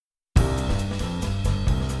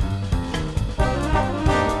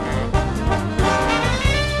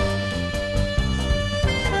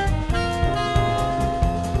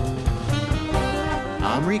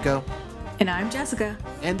Nico. And I'm Jessica.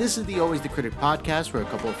 And this is the Always the Critic podcast, where a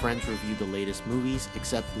couple of friends review the latest movies,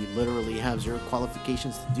 except we literally have zero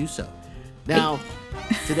qualifications to do so. Now,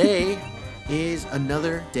 today is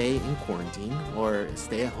another day in quarantine, or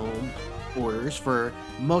stay-at-home orders for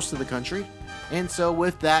most of the country. And so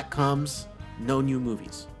with that comes no new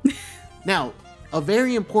movies. Now, a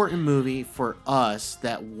very important movie for us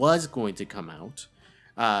that was going to come out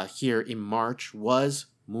here in March was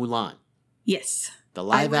Mulan. Yes. The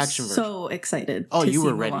live action version. So excited. Oh, you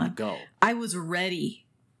were Mulan. ready to go. I was ready.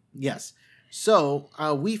 Yes. So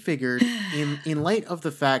we figured in light of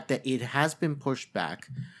the fact that it has been pushed back,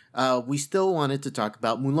 we still wanted to talk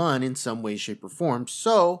about Mulan in some way, shape, or form.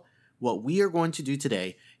 So what we are going to do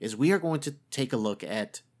today is we are going to take a look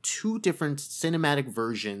at two different cinematic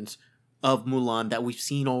versions of Mulan that we've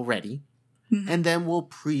seen already. Mm-hmm. And then we'll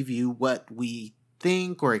preview what we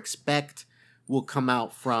think or expect will come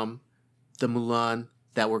out from the Mulan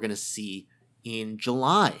that we're going to see in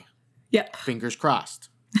July. Yep. Fingers crossed.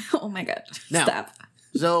 Oh my God. Now, Stop.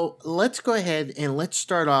 So let's go ahead and let's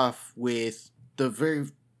start off with the very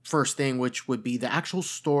first thing, which would be the actual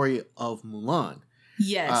story of Mulan.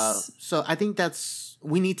 Yes. So I think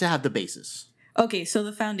we need to have the basis. Okay, so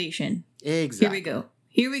the foundation. Exactly.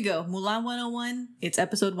 Here we go. Mulan 101. It's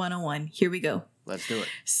episode 101. Here we go. Let's do it.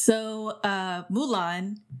 So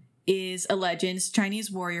Mulan is a legend,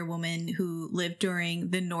 Chinese warrior woman who lived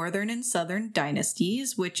during the Northern and Southern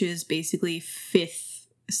dynasties, which is basically 5th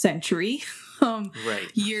century. Right.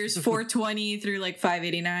 Years 420 through like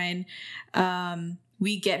 589.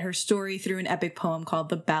 We get her story through an epic poem called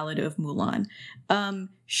The Ballad of Mulan.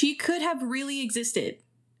 She could have really existed,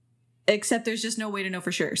 except there's just no way to know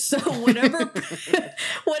for sure. So whatever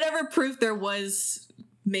proof there was,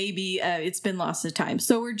 maybe it's been lost to time.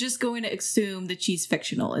 So we're just going to assume that she's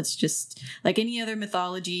fictional. It's just like any other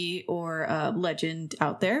mythology or legend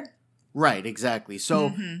out there. Right, exactly.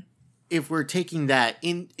 So if we're taking that,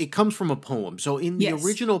 it comes from a poem. So in the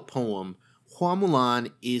original poem, Hua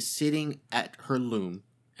Mulan is sitting at her loom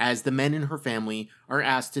as the men in her family are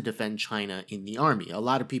asked to defend China in the army. A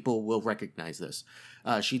lot of people will recognize this.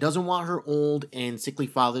 She doesn't want her old and sickly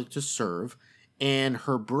father to serve, and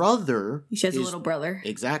her brother... She has a little brother.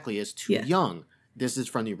 Exactly, is too young. This is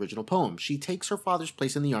from the original poem. She takes her father's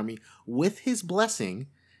place in the army with his blessing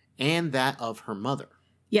and that of her mother.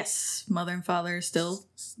 Yes, mother and father still,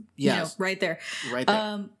 right there. Right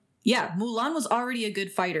there. Mulan was already a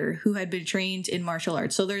good fighter who had been trained in martial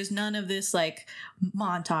arts. So there's none of this like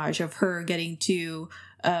montage of her getting to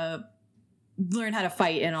learn how to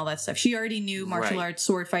fight and all that stuff. She already knew martial arts,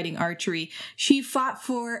 sword fighting, archery. She fought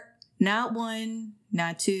for not 1,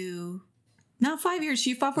 not 2, not 5 years.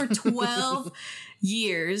 She fought for 12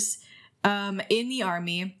 years in the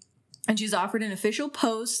army, and she's offered an official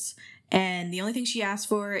post. And the only thing she asked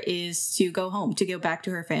for is to go home, to go back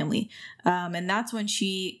to her family. And that's when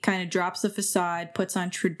she kind of drops the facade, puts on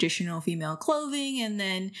traditional female clothing, and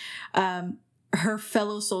then her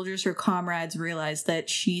fellow soldiers, her comrades, realize that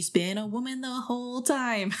she's been a woman the whole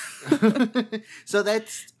time. So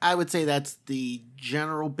I would say that's the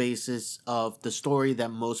general basis of the story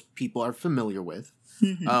that most people are familiar with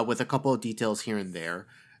a couple of details here and there.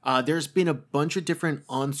 There's been a bunch of different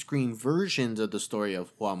on-screen versions of the story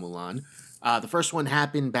of Hua Mulan. The first one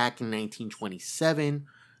happened back in 1927.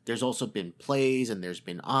 There's also been plays and there's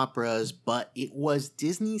been operas, but it was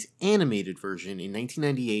Disney's animated version in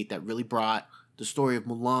 1998 that really brought the story of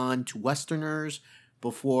Mulan to Westerners.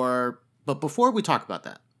 Before we talk about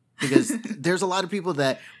that, because there's a lot of people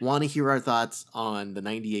that want to hear our thoughts on the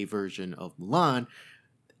 98 version of Mulan,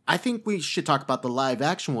 I think we should talk about the live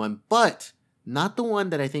action one, but not the one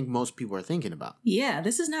that I think most people are thinking about. Yeah,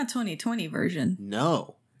 this is not 2020 version.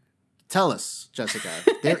 No. Tell us, Jessica.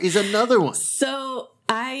 There is another one. So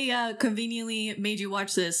I conveniently made you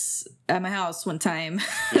watch this at my house one time.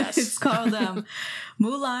 Yes. It's called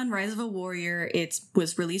Mulan, Rise of a Warrior. It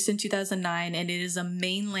was released in 2009, and it is a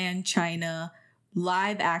mainland China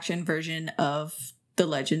live action version of The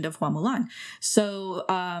Legend of Hua Mulan. So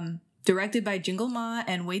directed by Jingle Ma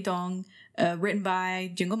and Wei Dong, written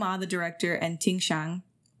by Jingle Ma, the director, and Ting Shang.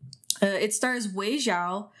 It stars Wei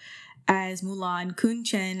Zhao as Mulan, Kun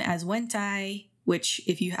Chen as Wen Tai, which,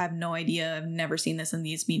 if you have no idea, I've never seen this, and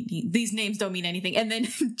these names don't mean anything. And then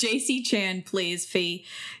JC Chan plays Fei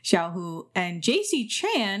Xiaohu, and JC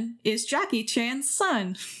Chan is Jackie Chan's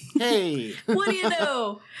son. Hey! What do you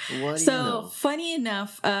know? What do you know? Funny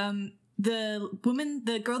enough,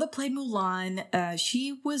 the girl that played Mulan,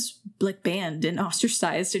 she was like banned and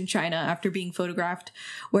ostracized in China after being photographed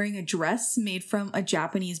wearing a dress made from a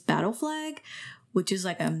Japanese battle flag, which is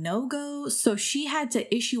like a no-go. So she had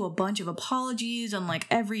to issue a bunch of apologies on like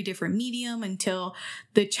every different medium until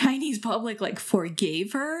the Chinese public like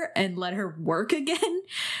forgave her and let her work again,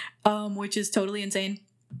 which is totally insane.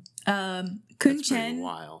 Kun Chen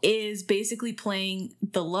is basically playing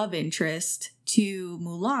the love interest to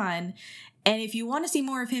Mulan. And if you want to see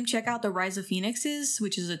more of him, check out The Rise of Phoenixes,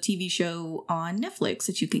 which is a TV show on Netflix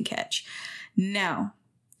that you can catch. Now,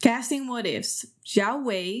 casting what ifs. Zhao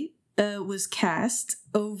Wei was cast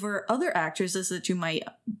over other actresses that you might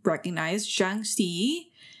recognize. Zhang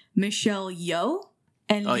Xi, Michelle Yeoh,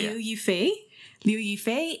 and Liu Yifei. Liu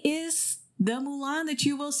Yifei is the Mulan that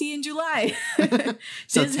you will see in July.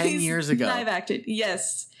 So 10 years ago. Live acted.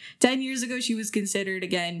 Yes. 10 years ago, she was considered,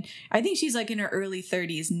 again, I think she's like in her early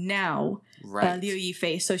 30s now. Right. Liu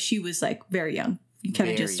Yifei. So she was like very young. Kind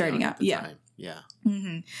of just starting out. Yeah. Time. Yeah.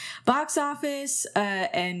 Mm-hmm. Box office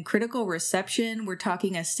and critical reception, we're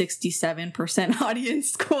talking a 67%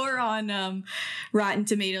 audience score on Rotten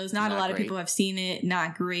Tomatoes. Not a lot of people have seen it.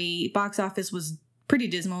 Not great. Box office was pretty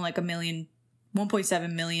dismal, like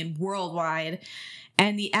 1.7 million worldwide.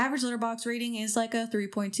 And the average Letterboxd rating is like a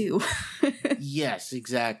 3.2. Yes,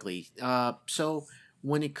 exactly. So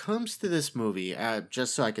when it comes to this movie,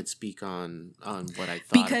 just so I could speak on what I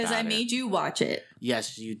thought because about I made you watch it.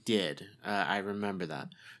 Yes, you did. I remember that.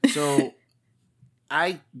 So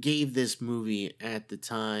I gave this movie at the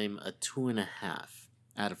time a 2.5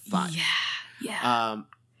 out of 5. Yeah.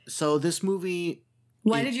 So this movie.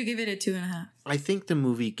 Why did you give it a 2.5? I think the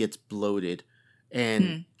movie gets bloated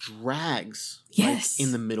and drags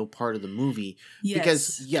in the middle part of the movie. Yes.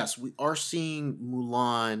 Because, yes, we are seeing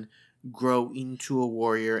Mulan grow into a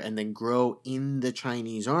warrior and then grow in the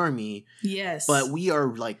Chinese army. Yes. But we are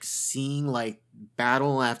like seeing like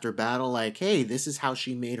battle after battle, like, hey, this is how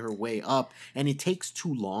she made her way up. And it takes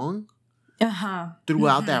too long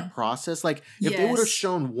throughout that process. Like if they would have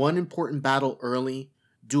shown one important battle early,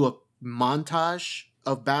 do a montage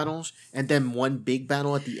of battles and then one big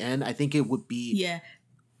battle at the end, I think it would be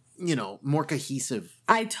more cohesive.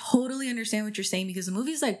 I totally understand what you're saying because the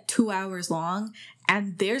movie's like 2 hours long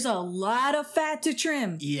and there's a lot of fat to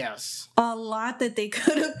trim. Yes. A lot that they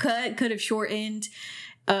could have cut, could have shortened.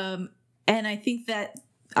 And I think that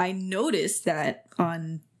I noticed that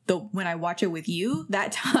when I watch it with you,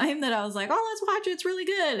 that time that I was like, oh, let's watch it, it's really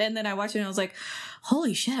good. And then I watched it and I was like,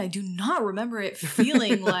 holy shit, I do not remember it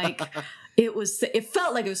feeling like it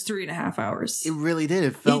felt like it was 3.5 hours. It really did.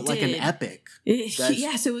 It felt like an epic.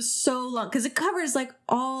 Yes, it was so long because it covers like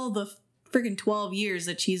all the freaking 12 years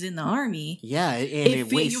that she's in the army. Yeah, and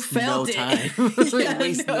it wastes no time. It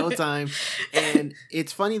wastes no time. And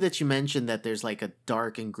it's funny that you mentioned that there's like a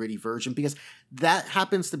dark and gritty version because that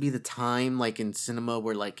happens to be the time like in cinema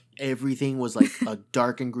where like everything was like a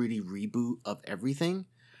dark and gritty reboot of everything.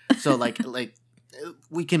 So like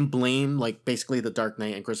we can blame like basically The Dark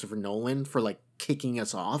Knight and Christopher Nolan for like kicking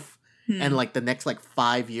us off. And like the next like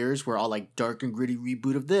 5 years were all like dark and gritty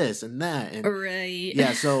reboot of this and that. And right.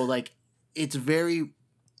 Yeah, so like it's very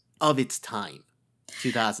of its time.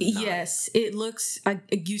 2009. Yes, it looks,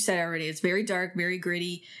 you said it already, it's very dark, very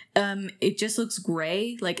gritty. It just looks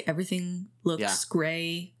gray. Like everything looks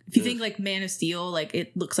gray. If you think like Man of Steel, like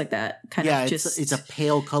it looks like that kind of just. It's a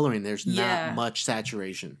pale coloring. There's not much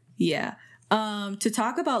saturation. Yeah. To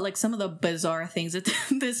talk about like some of the bizarre things that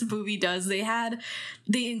this movie does, they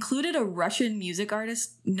included a Russian music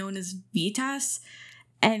artist known as Vitas,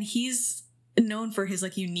 and he's known for his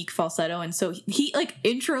like unique falsetto, and so he like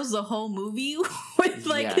intros the whole movie with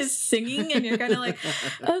like his singing, and you're kind of like,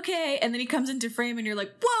 okay, and then he comes into frame and you're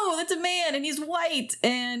like, whoa, that's a man and he's white.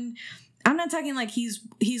 And I'm not talking like he's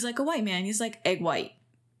like a white man, he's like egg white.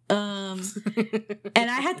 And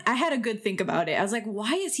I had a good think about it. I was like,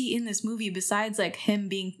 why is he in this movie besides like him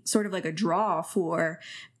being sort of like a draw for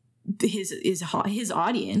his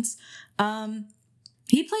audience?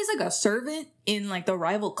 He plays like a servant in like the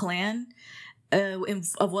rival clan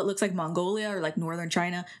of what looks like Mongolia or like northern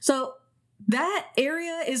China. So that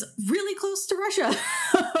area is really close to Russia.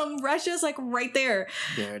 Russia's like right there.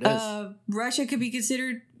 There it is. Russia could be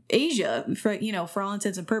considered Asia for all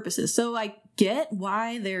intents and purposes. So I get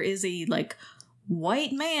why there is a like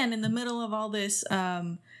white man in the middle of all this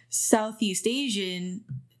Southeast Asian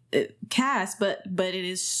cast, but it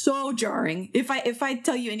is so jarring. If I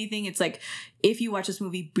tell you anything, it's like if you watch this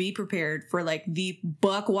movie, be prepared for like the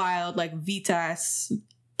buck wild like Vitas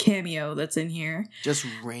cameo that's in here. Just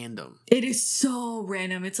random. It is so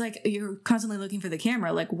random. It's like you're constantly looking for the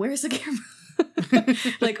camera. Like, where's the camera?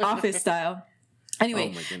 Like Office style.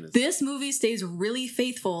 Anyway, this movie stays really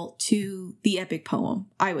faithful to the epic poem,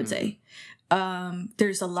 I would say.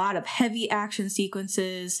 There's a lot of heavy action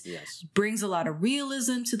sequences. Yes. Brings a lot of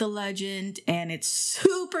realism to the legend, and it's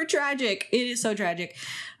super tragic. It is so tragic.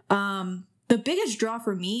 The biggest draw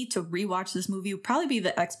for me to rewatch this movie would probably be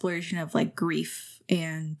the exploration of like grief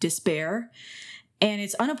and despair. And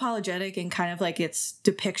it's unapologetic and kind of like its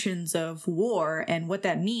depictions of war and what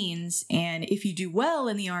that means. And if you do well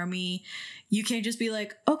in the army, you can't just be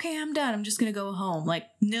like, okay, I'm done. I'm just going to go home. Like,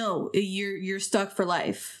 no, you're stuck for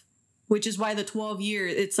life, which is why the 12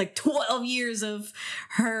 years, it's like 12 years of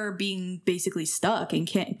her being basically stuck and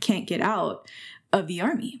can't get out of the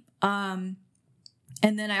army. And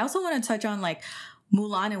then I also want to touch on like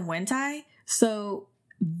Mulan and Wentai. So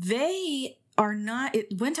they are not,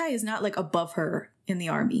 Wentai is not like above her in the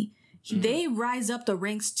army. They rise up the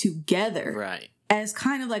ranks together, right, as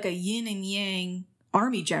kind of like a yin and yang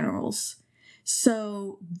army generals.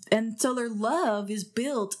 So their love is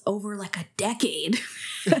built over like a decade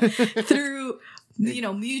through,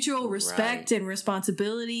 mutual respect and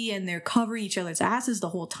responsibility, and they're covering each other's asses the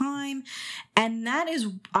whole time. And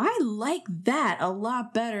I like that a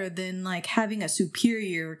lot better than like having a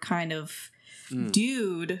superior kind of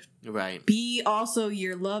dude be also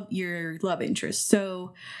your love interest.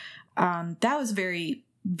 So that was very,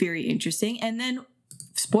 very interesting. And then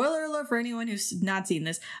spoiler alert for anyone who's not seen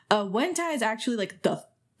this, Wentai is actually like the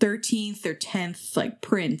 13th or 10th like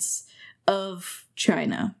prince of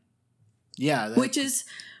China. Yeah. Which is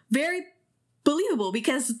very believable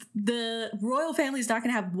because the royal family is not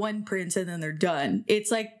going to have one prince and then they're done.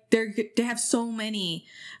 It's like they have so many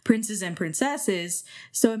princes and princesses.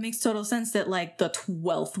 So it makes total sense that like the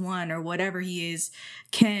 12th one or whatever he is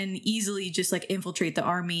can easily just like infiltrate the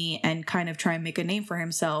army and kind of try and make a name for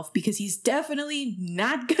himself, because he's definitely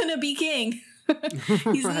not going to be king.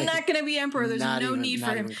 He's not going to be emperor. There's no need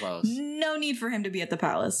for him. No need for him to be at the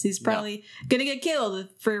palace. He's probably going to get killed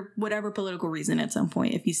for whatever political reason at some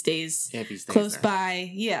point if he stays close by.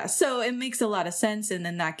 Yeah. So it makes a lot of sense, and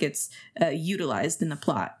then that gets utilized in the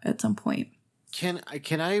plot at some point. Can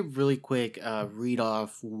I really quick read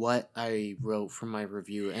off what I wrote from my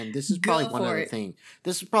review? And this is probably one of the things.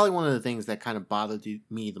 This is probably one of the things that kind of bothered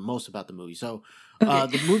me the most about the movie. So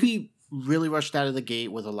the movie really rushed out of the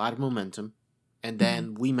gate with a lot of momentum. And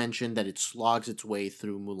then we mentioned that it slogs its way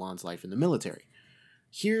through Mulan's life in the military.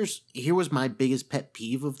 Here was my biggest pet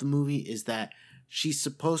peeve of the movie, is that she's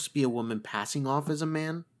supposed to be a woman passing off as a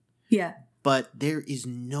man. Yeah. But there is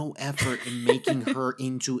no effort in making her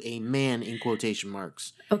into a man, in quotation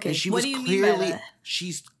marks. Okay. And what do you mean by that?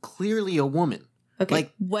 She's clearly a woman. Okay.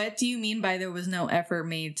 Like, what do you mean by there was no effort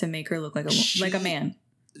made to make her look like a man?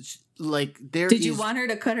 Like, Did you want her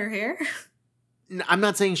to cut her hair? I'm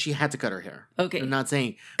not saying she had to cut her hair. Okay. I'm not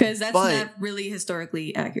saying. Because that's not really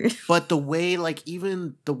historically accurate. But the way, like,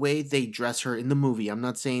 even the way they dress her in the movie, I'm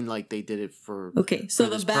not saying, like, they did it for. Okay, so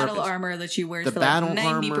the battle armor that she wears for like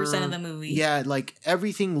 90% of the movie. Yeah, like,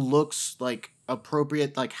 everything looks, like,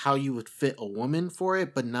 appropriate, like, how you would fit a woman for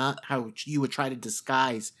it, but not how you would try to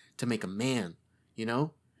disguise to make a man, you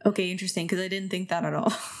know? Okay, interesting, because I didn't think that at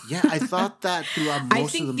all. Yeah, I thought that throughout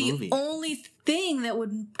most of the movie. I think the only thing that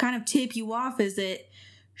would kind of tip you off is that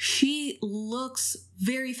she looks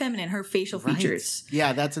very feminine, her facial features.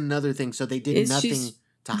 Yeah, that's another thing. So they did nothing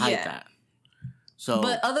to hide that. So,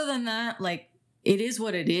 but other than that, like, it is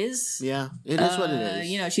what it is. Yeah, it is what it is.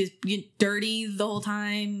 You know, she's dirty the whole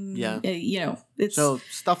time. Yeah. It's... So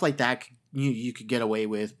stuff like that you could get away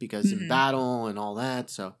with because in battle and all that,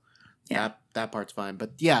 so... Yeah. That part's fine.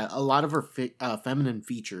 But yeah, a lot of her feminine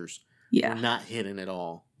features were not hidden at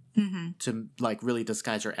all to like really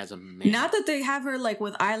disguise her as a man. Not that they have her like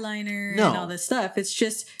with eyeliner and all this stuff. It's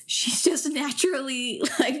just, she's just naturally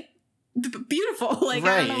like beautiful. Like,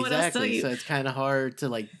 I don't know what else to tell you. So it's kind of hard to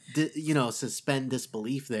like, suspend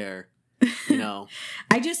disbelief there,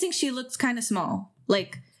 I just think she looks kind of small.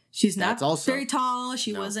 Like, she's not very tall.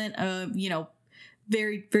 She wasn't,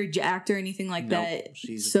 very, very jacked or anything like that. When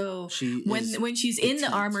she's petite. In the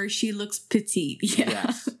armor, she looks petite. Yeah.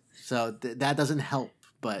 Yes. So that doesn't help,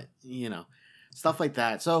 but stuff like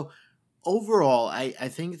that. So overall, I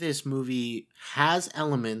think this movie has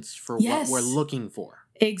elements for what we're looking for.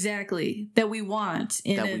 Exactly. That we want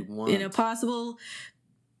in a possible,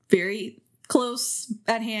 very close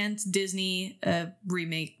at hand Disney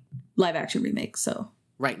remake, live action remake. So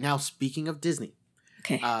right now, speaking of Disney.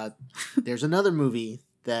 Okay. There's another movie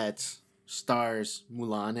that stars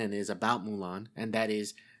Mulan and is about Mulan, and that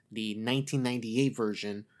is the 1998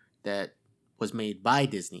 version that was made by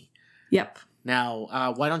Disney. Yep.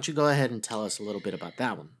 Now, why don't you go ahead and tell us a little bit about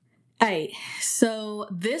that one? Alright, so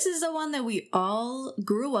this is the one that we all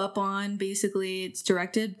grew up on. Basically, it's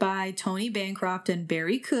directed by Tony Bancroft and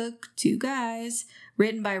Barry Cook, two guys.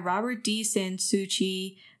 Written by Robert D.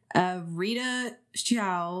 Sansucci, Rita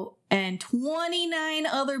Xiao, and 29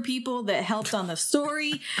 other people that helped on the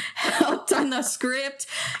story, helped on the script.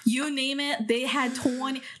 You name it, they had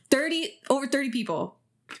over 30 people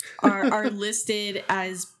are listed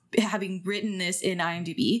as having written this in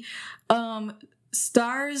IMDb.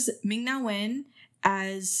 Stars Ming-Na Wen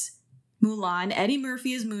as Mulan, Eddie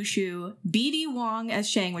Murphy as Mushu, B.D. Wong as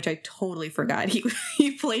Shang, which I totally forgot.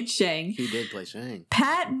 He played Shang. He did play Shang.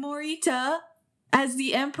 Pat Morita as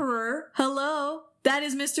the Emperor. Hello, that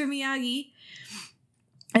is Mr. Miyagi.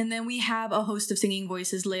 And then we have a host of singing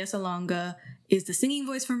voices. Lea Salonga is the singing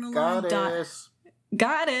voice for Mulan.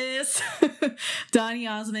 Goddess. Donny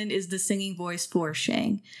Osmond is the singing voice for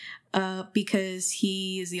Shang. Because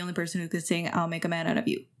he is the only person who could sing "I'll Make a Man Out of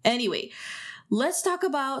You." Anyway, let's talk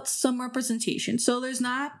about some representation. So there's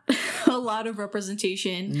not a lot of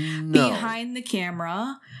representation behind the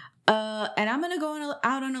camera. And I'm going to go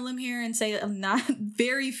out on a limb here and say not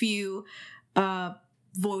very few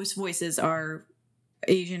voices are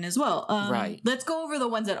Asian as well. Right. Let's go over the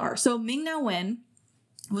ones that are. So Ming-Na Wen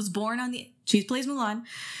was born she plays Mulan.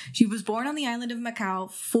 She was born on the island of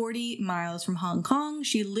Macau, 40 miles from Hong Kong.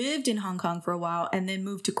 She lived in Hong Kong for a while and then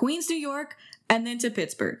moved to Queens, New York, and then to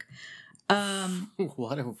Pittsburgh. End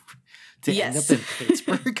up in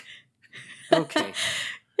Pittsburgh? Okay.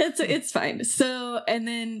 It's fine. So, and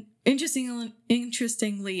then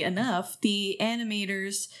interestingly enough, the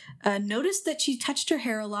animators noticed that she touched her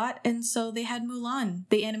hair a lot, and so they had Mulan.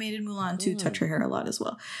 They animated Mulan to touch her hair a lot as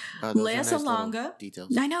well. Lea Salonga.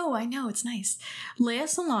 Details. I know, it's nice. Lea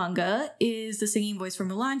Salonga is the singing voice for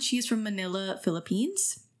Mulan. She's from Manila,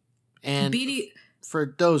 Philippines. And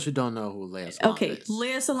for those who don't know who Lea Salonga is.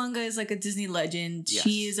 Lea Salonga is like a Disney legend. Yes.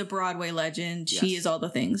 She is a Broadway legend. Yes. She is all the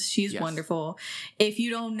things. She's wonderful. If you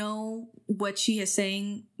don't know what she is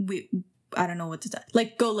saying, I don't know what to say.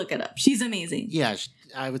 Like, go look it up. She's amazing. Yeah,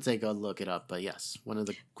 I would say go look it up. But yes, one of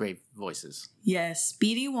the great voices. Yes.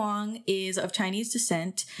 B.D. Wong is of Chinese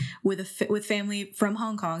descent with family from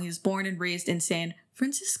Hong Kong. He was born and raised in San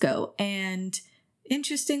Francisco. And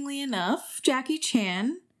interestingly enough, Jackie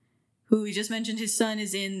Chan, who we just mentioned, his son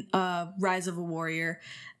is in Rise of a Warrior.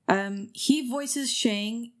 He voices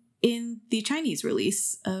Shang in the Chinese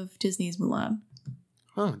release of Disney's Mulan.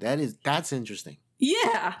 Oh, that's interesting.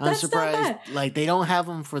 Yeah, I'm surprised. Like, they don't have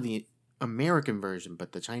him for the American version,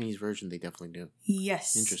 but the Chinese version they definitely do.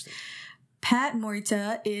 Yes. Interesting. Pat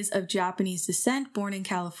Morita is of Japanese descent, born in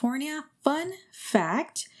California. Fun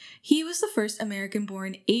fact, he was the first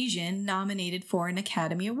American-born Asian nominated for an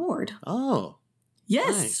Academy Award. Oh. Yes.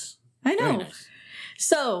 Nice. I know. Very nice.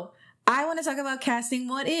 So, I want to talk about casting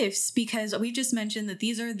what ifs, because we just mentioned that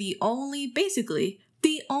these are basically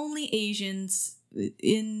the only Asians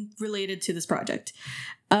related to this project.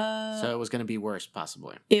 So it was going to be worse,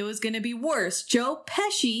 possibly. It was going to be worse. Joe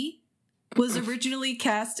Pesci was originally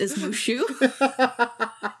cast as Mushu.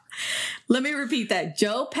 Let me repeat that.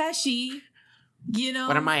 Joe Pesci,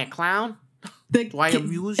 What, am I, a clown? Do I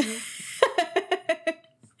amuse you?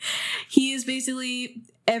 He is basically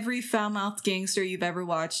every foul-mouthed gangster you've ever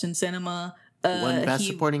watched in cinema. Won Best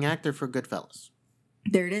Supporting Actor for Goodfellas.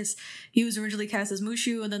 There it is. He was originally cast as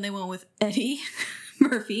Mushu, and then they went with Eddie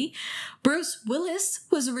Murphy. Bruce Willis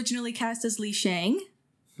was originally cast as Li Shang.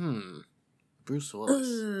 Bruce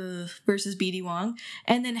Willis. Versus B.D. Wong.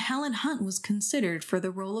 And then Helen Hunt was considered for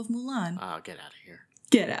the role of Mulan. Oh, get out of here.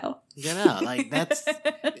 Get out. Get out. Like, that's...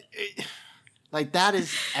 like, that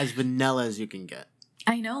is as vanilla as you can get.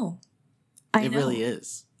 I know. It really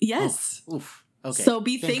is. Yes. Oof. Okay. So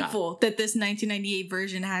be thankful that this 1998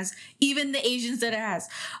 version has even the Asians that it has.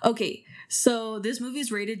 Okay, so this movie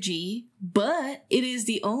is rated G, but it is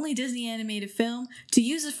the only Disney animated film to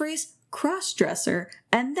use the phrase cross-dresser,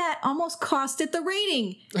 and that almost cost it the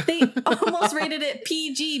rating. They almost rated it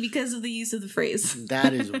PG because of the use of the phrase.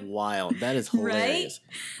 That is wild. That is hilarious.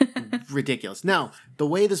 Right? Ridiculous. Now, the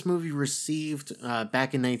way this movie received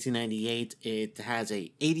back in 1998, it has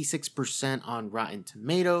a 86% on Rotten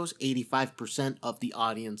Tomatoes. 85% of the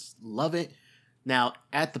audience love it. Now,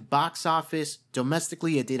 at the box office,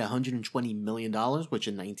 domestically, it did $120 million, which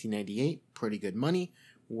in 1998, pretty good money.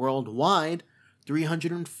 Worldwide,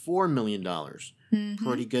 $304 million. Mm-hmm.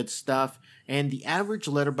 Pretty good stuff. And the average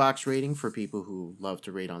Letterboxd rating for people who love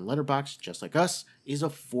to rate on Letterboxd, just like us, is a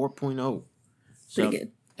 4.0. Pretty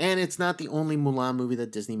good. And it's not the only Mulan movie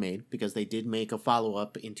that Disney made, because they did make a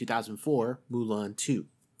follow-up in 2004, Mulan 2.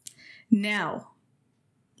 Now,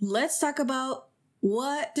 let's talk about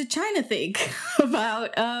what did China think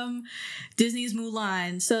about Disney's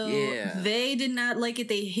Mulan? So they did not like it.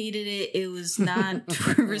 They hated it. It was not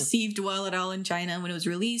received well at all in China when it was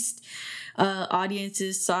released.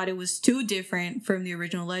 Audiences thought it was too different from the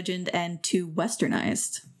original legend and too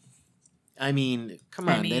westernized. I mean, come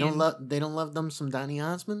on. They don't love them some Donny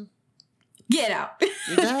Osmond? Get out.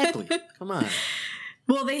 Exactly. Come on.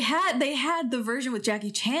 Well, they had the version with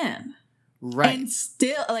Jackie Chan. Right. And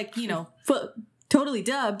still, like, totally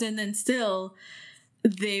dubbed, and then still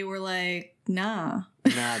they were like, nah,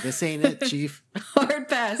 this ain't it, chief. Hard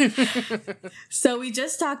pass. So we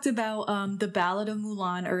just talked about the Ballad of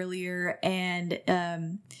Mulan earlier, and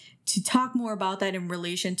to talk more about that in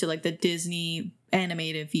relation to like the Disney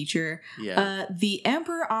animated feature, the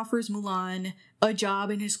emperor offers Mulan a job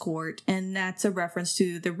in his court, and that's a reference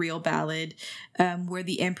to the real ballad, where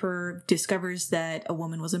the emperor discovers that a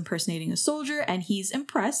woman was impersonating a soldier, and he's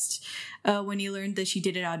impressed when he learned that she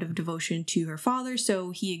did it out of devotion to her father,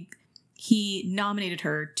 so he nominated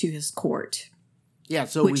her to his court. Yeah,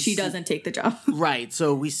 so which she doesn't take the job. Right,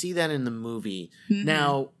 so we see that in the movie. Mm-hmm.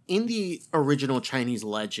 Now, in the original Chinese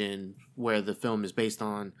legend, where the film is based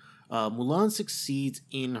on, Mulan succeeds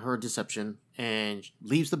in her deception and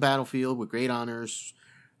leaves the battlefield with great honors.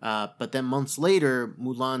 But then months later,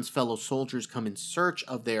 Mulan's fellow soldiers come in search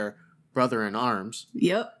of their brother in arms.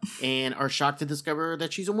 Yep. And are shocked to discover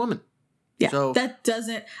that she's a woman. Yeah, so, that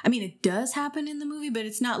doesn't... I mean, it does happen in the movie, but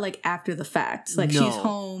it's not like after the fact. Like she's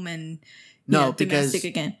home and domestic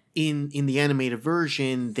again. In the animated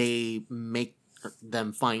version, they make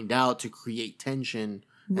them find out to create tension.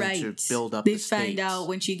 Right. And to build up the stakes. They find out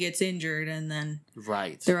when she gets injured, and then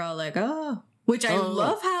right. They're all like, oh. Which I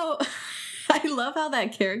love how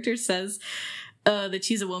that character says that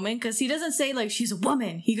she's a woman, because he doesn't say like she's a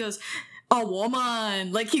woman. He goes, a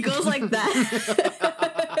woman. Like he goes like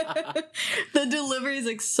that. The delivery is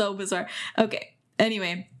like so bizarre. Okay.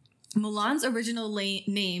 Anyway, Mulan's original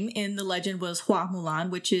name in the legend was Hua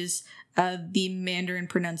Mulan, which is the Mandarin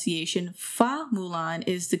pronunciation. Fa Mulan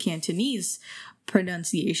is the Cantonese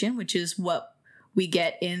pronunciation, which is what we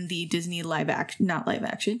get in the Disney in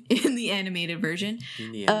the animated version.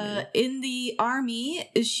 In the army,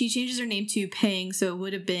 she changes her name to Peng, so it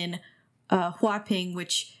would have been Hua Peng,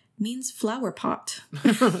 which means flower pot.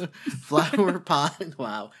 Flower pot,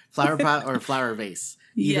 wow. Flower pot or flower vase.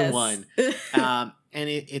 Either one. And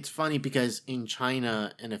it's funny because in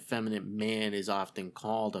China, an effeminate man is often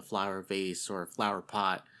called a flower vase or a flower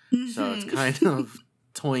pot. Mm-hmm. So it's kind of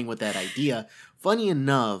toying with that idea. Funny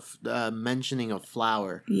enough, mentioning of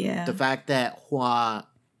flower, the fact that Hua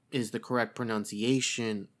is the correct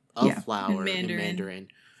pronunciation of flower in Mandarin.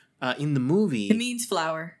 In the movie... It means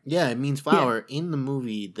flower. Yeah, it means flower. Yeah. In the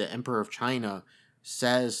movie, the Emperor of China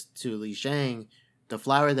says to Li Shang, the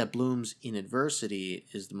flower that blooms in adversity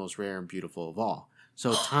is the most rare and beautiful of all.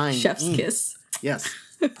 So tying Chef's kiss. Yes,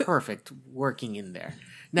 perfect. Working in there.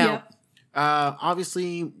 Now,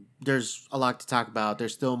 obviously... There's a lot to talk about.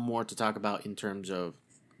 There's still more to talk about in terms of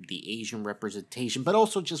the Asian representation, but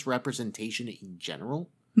also just representation in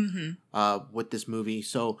general with this movie.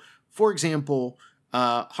 So, for example,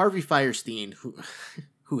 Harvey Fierstein,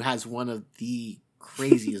 who has one of the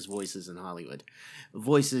craziest voices in Hollywood,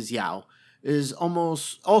 voices Yao, is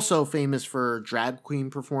also famous for drag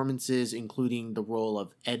queen performances, including the role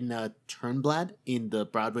of Edna Turnblad in the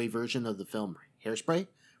Broadway version of the film Hairspray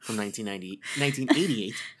from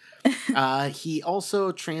 1988. He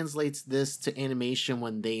also translates this to animation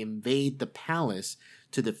when they invade the palace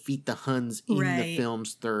to defeat the Huns in the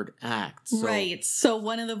film's third act. So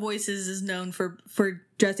one of the voices is known for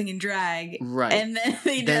dressing in drag. Right. And then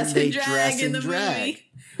they dress in drag in the movie.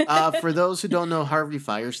 For those who don't know Harvey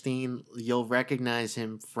Fierstein, you'll recognize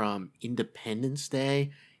him from Independence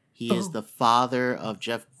Day. He is the father of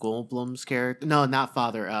Jeff Goldblum's character. No, not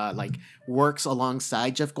father. Works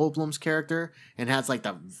alongside Jeff Goldblum's character and has like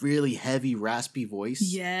the really heavy, raspy voice.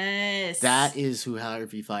 Yes. That is who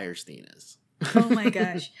Harvey Fierstein is. Oh my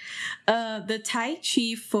gosh. The Tai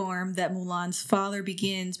Chi form that Mulan's father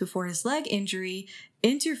begins before his leg injury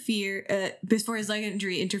interferes.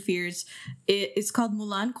 It's called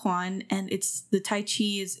Mulan Quan, and the Tai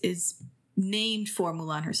Chi is named for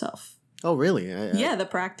Mulan herself. Oh, really? The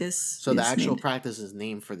practice. So the actual practice is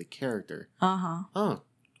named for the character. Uh-huh. Oh,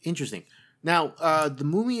 interesting. Now, the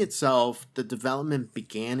movie itself, the development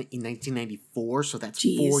began in 1994, so that's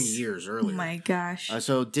 4 years earlier. Oh my gosh.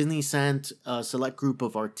 So Disney sent a select group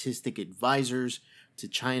of artistic advisors to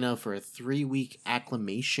China for a 3-week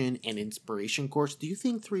acclimation and inspiration course. Do you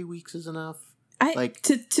think 3 weeks is enough?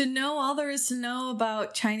 To know all there is to know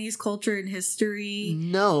about Chinese culture and history.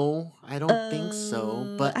 No, I don't think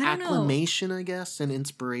so. But I don't know. acclamation, I guess, and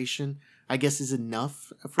inspiration, I guess, is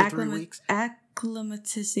enough for 3 weeks.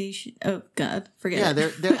 Acclimatization. Oh God, forget it. Yeah,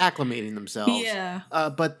 they're acclimating themselves. Yeah.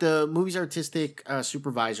 But the movie's artistic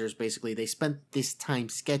supervisors, basically, they spent this time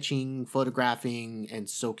sketching, photographing, and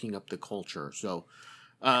soaking up the culture. So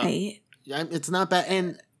it's not bad.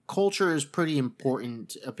 And culture is pretty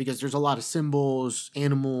important because there's a lot of symbols,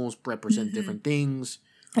 animals represent different things.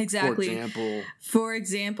 Exactly. For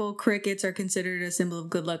example, crickets are considered a symbol of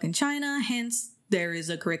good luck in China. Hence, there is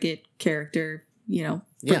a cricket character, for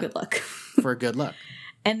good luck. For good luck.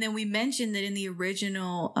 And then we mentioned that in the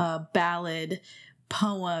original ballad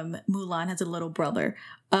poem, Mulan has a little brother.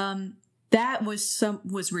 That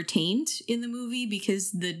was retained in the movie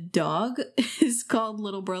because the dog is called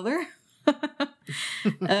Little Brother.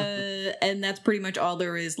 And that's pretty much all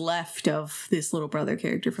there is left of this little brother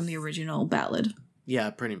character from the original ballad. Yeah,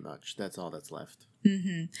 pretty much. That's all that's left.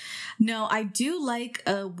 No, I do like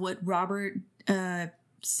what Robert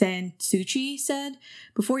Santucci said.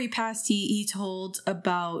 Before he passed, he told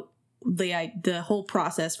about the whole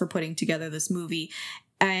process for putting together this movie.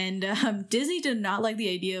 And Disney did not like the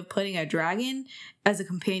idea of putting a dragon as a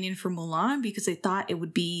companion for Mulan because they thought it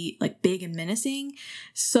would be like big and menacing.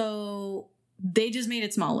 So they just made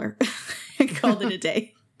it smaller and called it a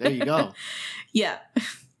day. There you go. Yeah.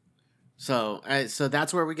 So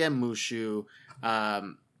that's where we get Mushu.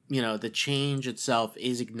 The change itself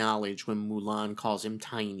is acknowledged when Mulan calls him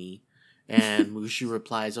tiny. And Mushu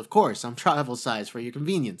replies, "Of course, I'm travel size for your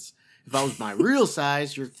convenience. If I was my real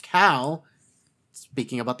size, your cow,"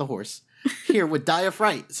 speaking about the horse, "here would die of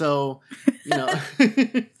fright." So,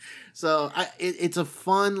 it's a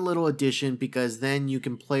fun little addition because then you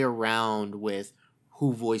can play around with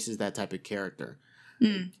who voices that type of character.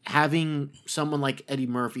 Having someone like Eddie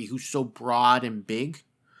Murphy, who's so broad and big,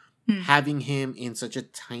 having him in such a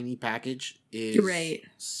tiny package is right.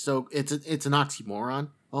 So it's an oxymoron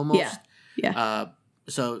almost. Yeah.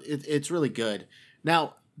 So it's really good.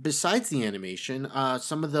 Now, besides the animation,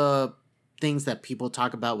 some of the things that people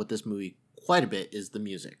talk about with this movie quite a bit is the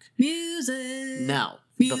music. Now,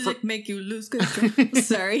 music make you lose control.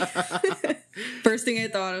 Sorry. First thing I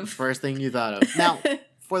thought of. First thing you thought of. Now,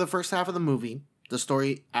 for the first half of the movie, the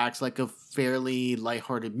story acts like a fairly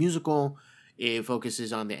lighthearted musical. It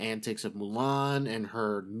focuses on the antics of Mulan and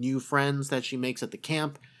her new friends that she makes at the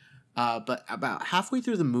camp. But about halfway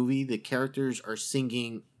through the movie, the characters are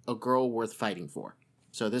singing "A Girl Worth Fighting For."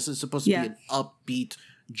 So this is supposed to be an upbeat,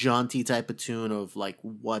 jaunty type of tune of like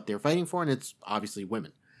what they're fighting for, and it's obviously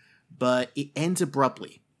women. But it ends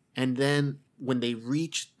abruptly, and then when they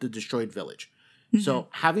reach the destroyed village. So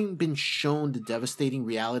having been shown the devastating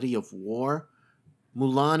reality of war,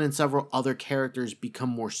 Mulan and several other characters become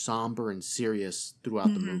more somber and serious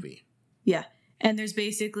throughout the movie. Yeah. And there's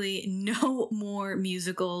basically no more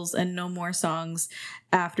musicals and no more songs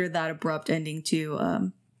after that abrupt ending to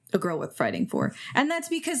A Girl Worth Fighting For. And that's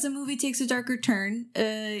because the movie takes a darker turn.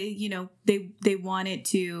 They want it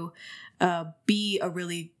to be a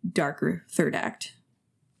really darker third act.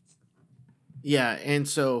 Yeah, and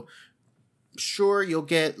so sure you'll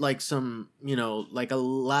get like some, like a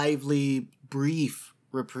lively brief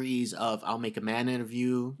reprise of "I'll Make a Man Out of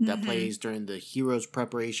You" that plays during the hero's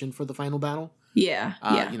preparation for the final battle. Yeah.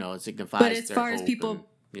 It signifies. But as far as people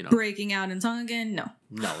breaking out in song again,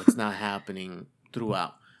 no, it's not happening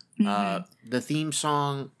throughout. The theme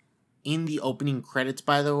song in the opening credits,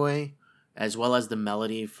 by the way, as well as the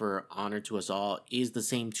melody for "Honor to Us All," is the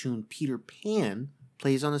same tune Peter Pan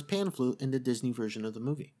plays on his pan flute in the Disney version of the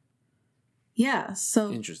movie. Yeah,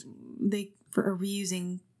 so interesting. They are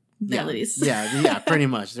reusing melodies. Yeah, pretty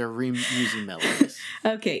much. They're reusing melodies.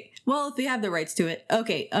 Okay. Well, if they have the rights to it.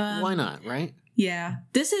 Okay. Why not, right? Yeah.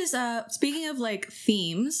 This is, speaking of like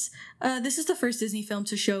themes, this is the first Disney film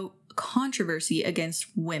to show controversy against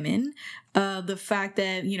women. The fact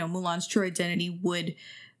that, Mulan's true identity would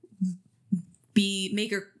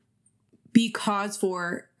be cause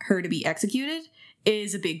for her to be executed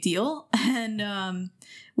is a big deal. And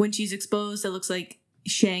when she's exposed, it looks like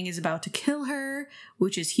Shang is about to kill her,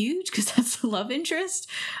 which is huge because that's the love interest.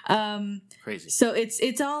 Crazy. So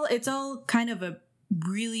it's all kind of a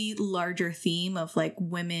really larger theme of like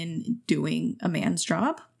women doing a man's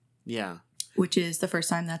job. Yeah. Which is the first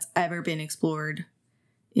time that's ever been explored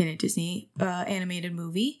in a Disney animated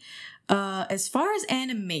movie. As far as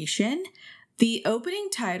animation, the opening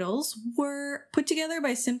titles were put together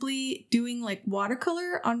by simply doing like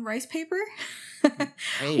watercolor on rice paper,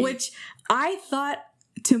 which I thought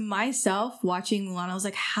to myself watching Mulan, I was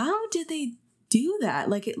like, how did they do that?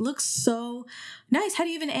 Like, it looks so nice. How do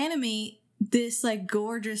you even animate this like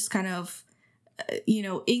gorgeous kind of,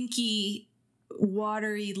 inky,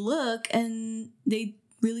 watery look? And they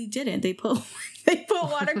really didn't. They put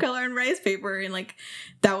watercolor and rice paper, and like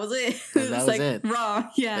that was it. It was like it. Raw.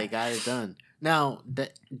 Yeah, they got it done. Now,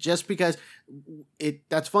 just because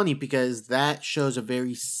that's funny because that shows a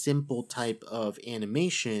very simple type of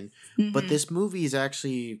animation, but this movie is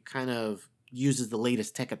actually kind of uses the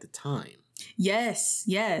latest tech at the time. Yes,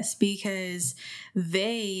 because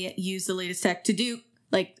they use the latest tech to do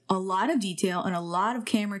like a lot of detail and a lot of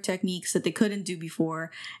camera techniques that they couldn't do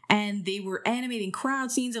before. And they were animating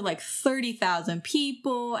crowd scenes of like 30,000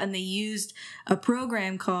 people. And they used a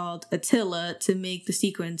program called Attila to make the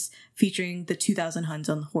sequence featuring the 2,000 Huns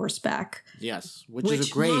on horseback. Yes, which is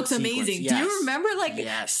a great looks sequence. amazing. Yes. Do you remember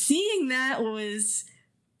seeing that was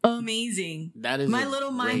amazing? That is my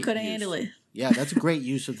little mind couldn't handle it. Yeah, that's a great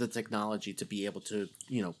use of the technology to be able to,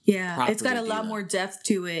 it's got a lot more depth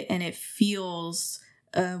to it, and it feels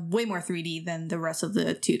way more 3D than the rest of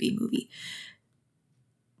the 2D movie.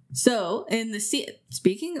 So,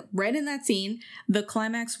 speaking right in that scene, the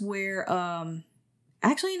climax where,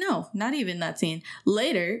 actually, no, not even that scene.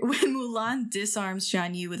 Later, when Mulan disarms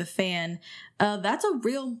Shan Yu with a fan, that's a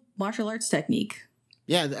real martial arts technique.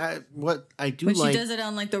 Yeah, what I do when she does it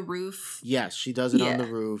on like the roof. Yes, she does it on the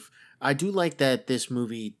roof. I do like that this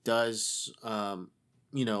movie does,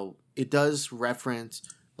 it does reference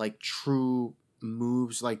like true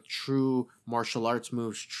moves, like true martial arts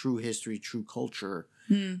moves, true history, true culture.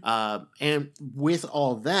 And with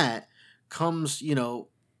all that comes,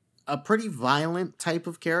 a pretty violent type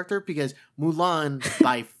of character because Mulan,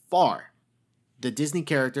 by far, the Disney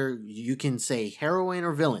character, you can say heroine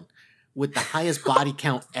or villain, with the highest body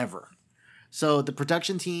count ever. So the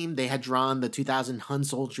production team, they had drawn the 2,000 Hun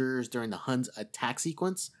soldiers during the Huns' attack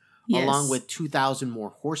sequence, along with 2,000 more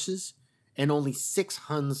horses, and only 6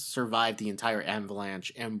 Huns survived the entire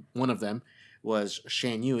avalanche, and one of them was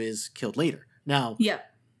Shan Yu is killed later. Now,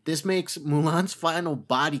 this makes Mulan's final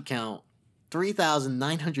body count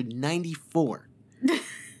 3,994.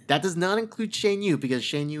 That does not include Shan Yu, because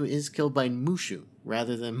Shan Yu is killed by Mushu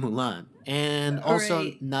rather than Mulan. And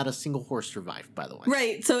also, not a single horse survived, by the way.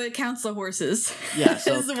 Right, so it counts the horses. Yeah,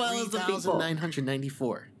 so as well as the people.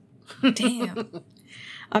 3,994. Damn.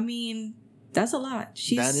 I mean, that's a lot.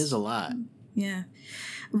 That is a lot. Yeah.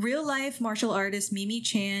 Real-life martial artists Mimi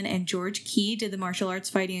Chan and George Key did the martial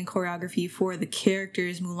arts fighting and choreography for the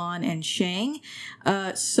characters Mulan and Shang.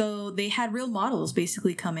 So they had real models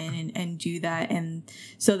basically come in and do that. And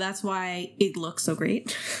so that's why it looks so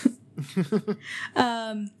great.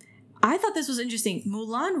 I thought this was interesting.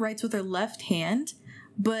 Mulan writes with her left hand,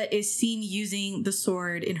 but is seen using the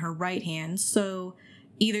sword in her right hand. So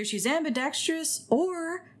either she's ambidextrous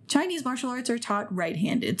or Chinese martial arts are taught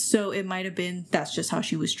right-handed. So it might have been that's just how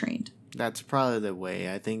she was trained. That's probably the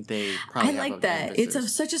way. I think they probably I like that.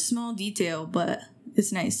 It's such a small detail, but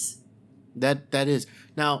it's nice. That is.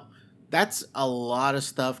 Now, that's a lot of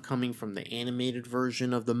stuff coming from the animated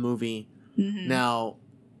version of the movie. Mm-hmm. Now,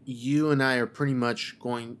 you and I are pretty much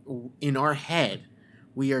going, in our head,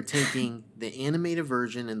 we are taking the animated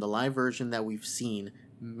version and the live version that we've seen,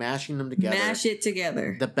 mashing them together. Mash it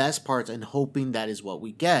together. The best parts, and hoping that is what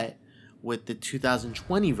we get with the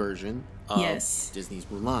 2020 version of Disney's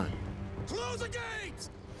Mulan. Close the gates!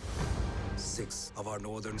 6 of our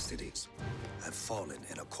northern cities have fallen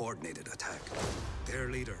in a coordinated attack. Their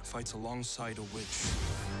leader fights alongside a witch.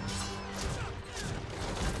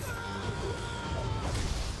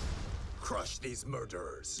 Crush these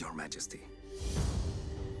murderers, Your Majesty.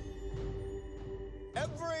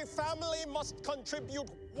 Every family must contribute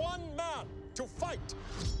 1 man to fight.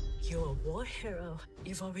 You're a war hero.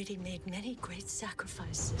 You've already made many great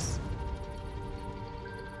sacrifices.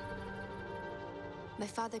 My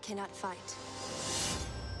father cannot fight,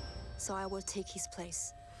 so I will take his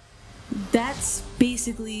place. That's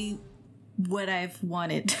basically what I've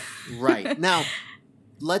wanted. Right. Now,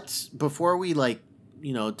 before we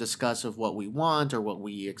discuss of what we want or what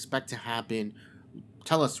we expect to happen,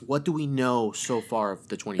 tell us, what do we know so far of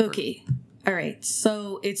the 20 Okay. All right.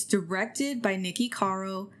 So it's directed by Nikki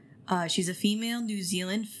Caro. She's a female New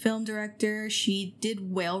Zealand film director. She did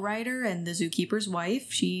Whale Rider and The Zookeeper's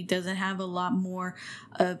Wife. She doesn't have a lot more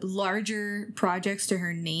larger projects to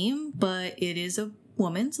her name, but it is a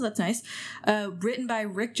woman, so that's nice. Written by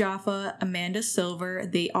Rick Jaffa, Amanda Silver.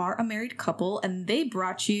 They are a married couple, and they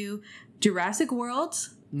brought you Jurassic World,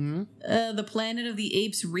 the Planet of the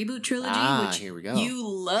Apes reboot trilogy, which here we go. You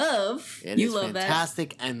love. It is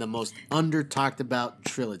fantastic and the most under-talked about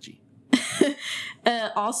trilogy.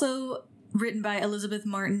 Also, written by Elizabeth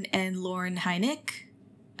Martin and Lauren Hynek.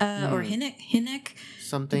 Or Hynek.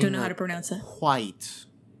 Something I don't know how to pronounce it. Quite,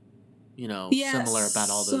 similar about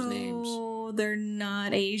all those names. So they're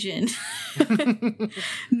not Asian.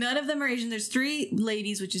 None of them are Asian. There's 3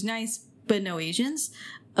 ladies, which is nice, but no Asians.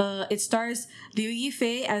 It stars Liu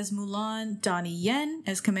Yifei as Mulan, Donnie Yen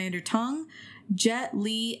as Commander Tong, Jet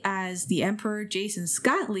Li as the Emperor, Jason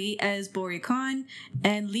Scott Lee as Bori Khan,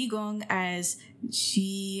 and Li Gong as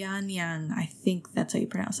Xianyang. I think that's how you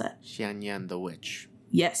pronounce that. Xianyang the Witch.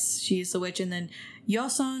 Yes, she is the witch. And then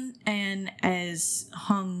Yoson and as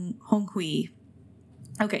Hong Hui.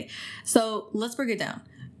 Okay, so let's break it down.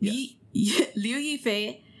 Yes. Liu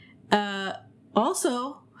Yifei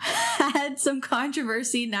also had some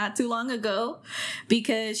controversy not too long ago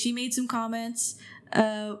because she made some comments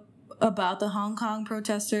about the Hong Kong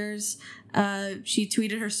protesters. She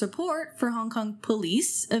tweeted her support for Hong Kong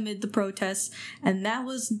police amid the protests, and that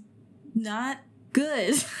was not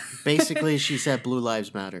good. Basically, she said Blue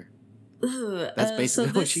Lives Matter. That's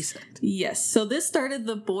basically what she said. Yes. So this started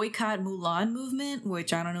the Boycott Mulan movement,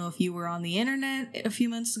 which I don't know if you were on the internet a few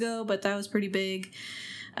months ago, but that was pretty big.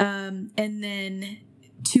 And then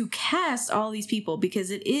to cast all these people,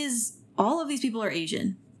 because all of these people are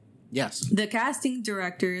Asian. Yes. The casting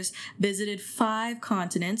directors visited 5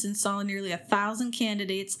 continents and saw nearly 1,000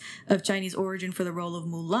 candidates of Chinese origin for the role of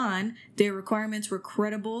Mulan. Their requirements were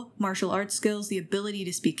credible martial arts skills, the ability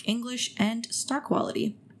to speak English, and star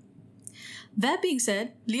quality. That being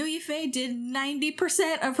said, Liu Yifei did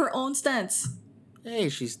 90% of her own stunts. Hey,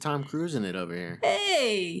 she's Tom Cruise in it over here.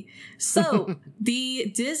 Hey! So, the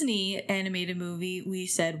Disney animated movie we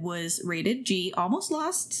said was rated G, almost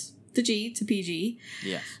lost the G to PG.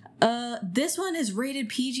 Yes. This one is rated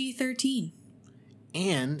PG-13.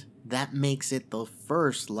 And that makes it the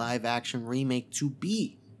first live-action remake to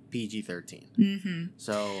be PG-13. Mm-hmm.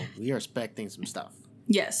 So we are expecting some stuff.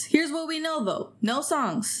 Yes. Here's what we know, though. No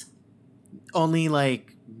songs. Only,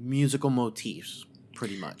 musical motifs,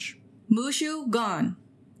 pretty much. Mushu, gone.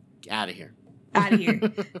 Out of here. Out of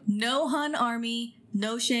here. No Hun army,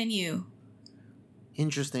 no Shen Yu.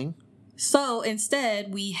 Interesting. So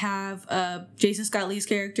instead, we have Jason Scott Lee's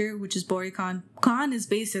character, which is Bori Khan. Khan is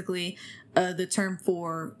basically the term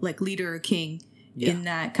for leader or king in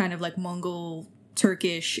that kind of Mongol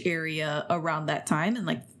Turkish area around that time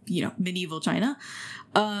and medieval China.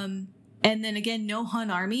 And then again, no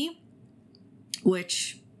Hun army,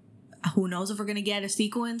 which who knows if we're gonna get a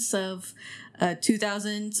sequence of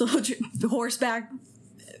 2,000 horseback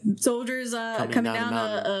soldiers coming down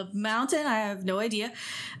a mountain. I have no idea.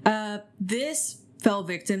 This fell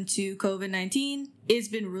victim to COVID-19. It's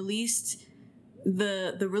been released.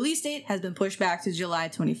 The release date has been pushed back to July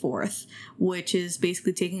 24th, which is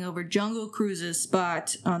basically taking over Jungle Cruise's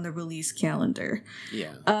spot on the release calendar.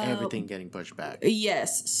 Yeah, everything getting pushed back.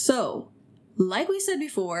 Yes. So, like we said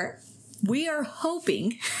before, we are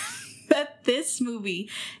hoping that this movie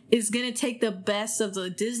is going to take the best of the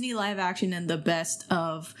Disney live action and the best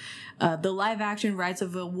of the live action Rise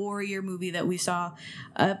of a Warrior movie that we saw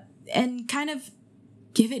and kind of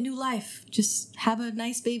give it new life. Just have a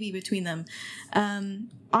nice baby between them.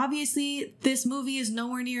 Obviously, this movie is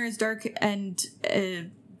nowhere near as dark and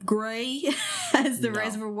gray as the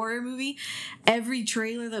Rise of a Warrior movie. Every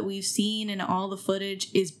trailer that we've seen and all the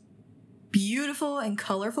footage is beautiful and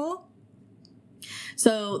colorful.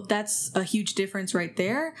 So that's a huge difference right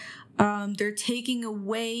there. They're taking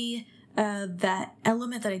away that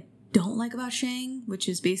element that I don't like about Shang, which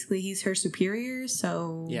is basically he's her superior.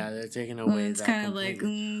 So yeah, they're taking away. It's kind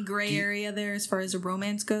of gray area there as far as the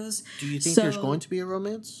romance goes. Do you think there's going to be a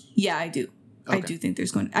romance? Yeah, I do. Okay. I do think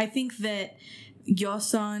there's going. I think that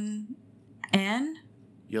Yoson An.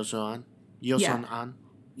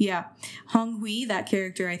 Yeah. Hong Hui, that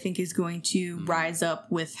character, I think is going to rise up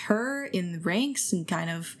with her in the ranks and kind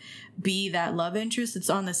of be that love interest that's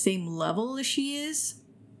on the same level as she is.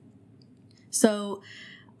 So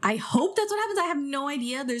I hope that's what happens. I have no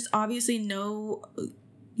idea. There's obviously no,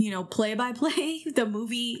 play-by-play. The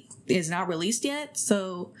movie is not released yet.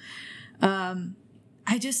 So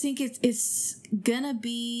I just think it's gonna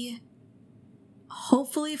be,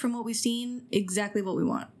 hopefully from what we've seen, exactly what we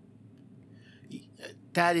want.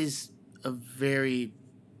 That is a very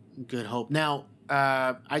good hope. Now,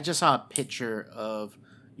 I just saw a picture of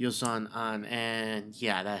Yoson An, and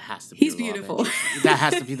yeah, that has to be. He's beautiful. That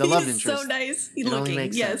has to be the love He's interest. So nice. It looking. only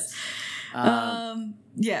makes yes. sense.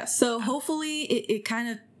 Yeah. So hopefully it kind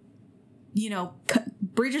of,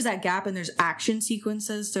 bridges that gap, and there's action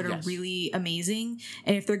sequences that are really amazing.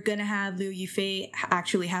 And if they're gonna have Liu Yifei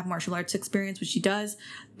actually have martial arts experience, which she does,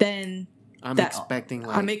 then I'm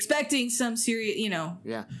expecting some serious,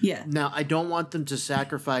 Yeah. Yeah. Now, I don't want them to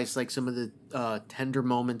sacrifice like some of the tender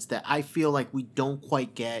moments that I feel like we don't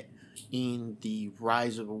quite get in the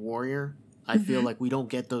Rise of a Warrior. I feel like we don't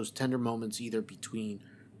get those tender moments either between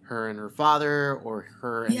her and her father or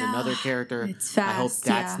her and another character. It's fast, I hope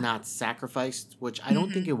that's not sacrificed, which I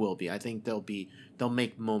don't think it will be. I think they'll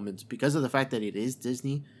make moments because of the fact that it is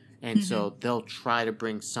Disney. And so they'll try to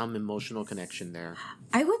bring some emotional connection there.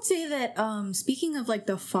 I would say that speaking of like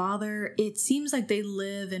the father, it seems like they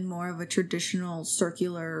live in more of a traditional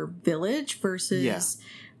circular village versus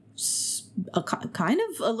kind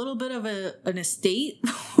of a little bit of an estate,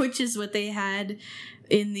 which is what they had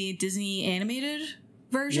in the Disney animated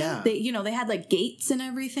version. Yeah. They had like gates and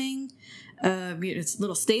everything. It's a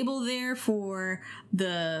little stable there for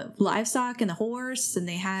the livestock and the horse, and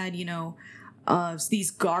they had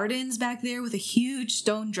these gardens back there with a huge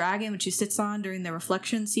stone dragon which he sits on during the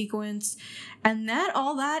reflection sequence, and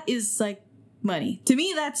all that is like money. To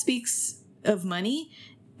me, that speaks of money,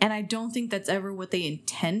 and I don't think that's ever what they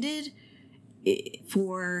intended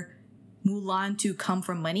for Mulan to come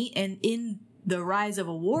from money. And in the Rise of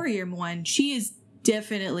a Warrior one, she is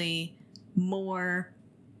definitely more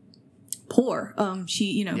poor.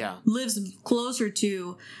 She lives closer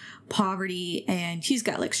to poverty, and she's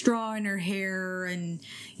got like straw in her hair, and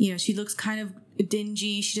she looks kind of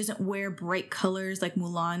dingy. She doesn't wear bright colors like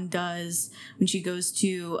Mulan does when she goes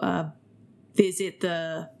to visit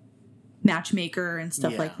the matchmaker and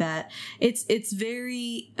stuff like that. It's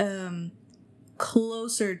very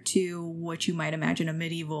closer to what you might imagine a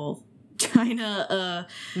medieval China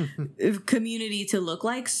community to look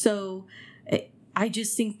like. So I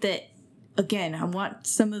just think that, again, I want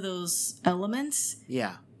some of those elements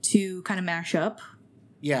to kind of mash up.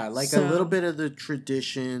 Yeah, like a little bit of the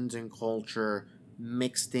traditions and culture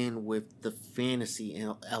mixed in with the fantasy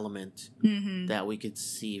element that we could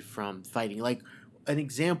see from fighting. Like, an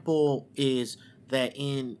example is that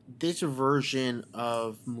in this version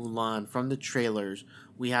of Mulan from the trailers,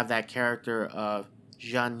 we have that character of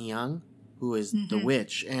Zhan Yang, who is the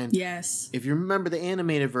witch. And if you remember the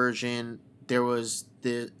animated version, there was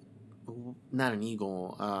not an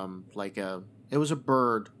eagle, it was a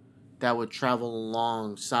bird that would travel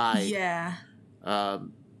alongside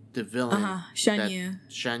the villain.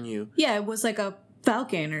 Shan Yu. Yeah, it was like a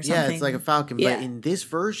falcon or something. Yeah, it's like a falcon. Yeah. But in this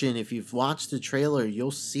version, if you've watched the trailer,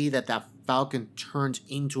 you'll see that falcon turns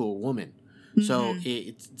into a woman. So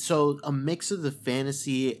it's a mix of the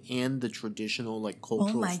fantasy and the traditional like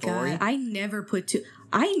cultural story. God. I never put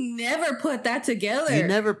that together. You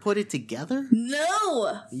never put it together?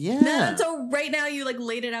 No. Yeah. Not until right now you like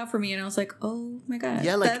laid it out for me, and I was like, oh my God.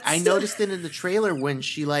 Yeah, like I noticed it in the trailer when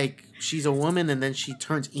she's a woman and then she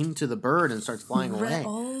turns into the bird and starts flying away.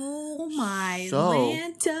 Oh my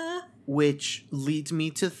Lanta. Which leads me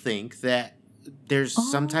to think that there's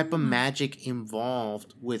some type of magic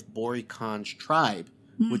involved with Bori Khan's tribe,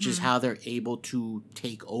 which is how they're able to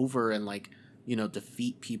take over and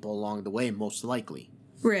defeat people along the way, most likely.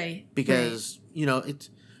 Right. Because,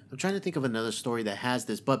 I'm trying to think of another story that has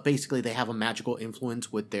this, but basically they have a magical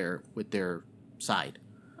influence with their side.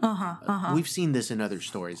 We've seen this in other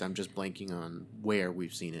stories. I'm just blanking on where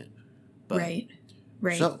we've seen it. But,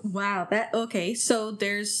 right. So, wow. So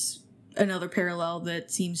there's another parallel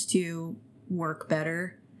that seems to work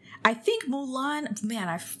better. I think Mulan, man,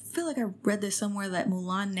 I feel like I read this somewhere that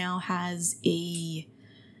Mulan now has a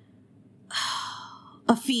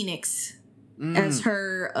phoenix as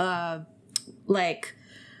her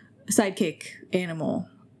sidekick animal.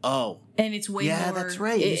 Oh. And it's way more... Yeah, that's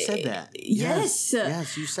right. You said that. Yes.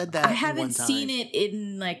 Yes, you said that. I haven't seen it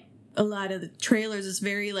in like a lot of the trailers. It's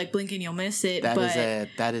very like blink and you'll miss it.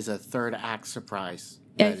 That is a third act surprise.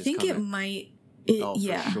 I think it might... for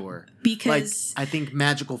sure. Because I think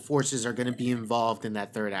magical forces are going to be involved in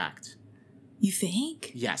that third act. You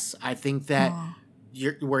think? Yes, I think that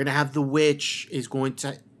we're going to have the witch is going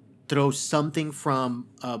to throw something from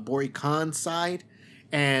Bori Khan's side,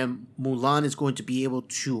 and Mulan is going to be able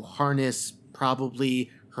to harness probably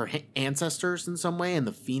her ancestors in some way, and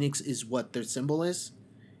the phoenix is what their symbol is,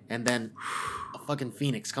 and then a fucking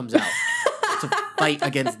phoenix comes out. To fight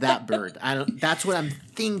against that bird. That's what I'm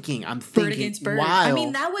thinking. Bird against bird. Wow. I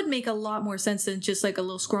mean, that would make a lot more sense than just like a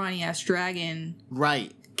little scrawny ass dragon.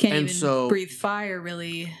 Right. Can't even breathe fire,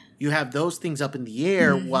 really. You have those things up in the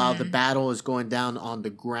air while the battle is going down on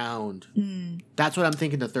the ground. That's what I'm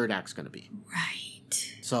thinking the third act's going to be.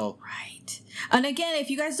 Right. So. Right. And again,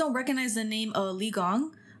 if you guys don't recognize the name Li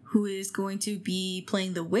Gong, who is going to be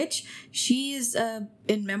playing the witch, she is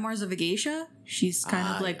in Memoirs of a Geisha. She's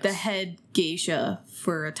kind of like the head geisha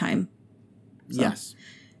for a time. So, yes.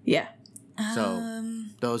 Yeah. So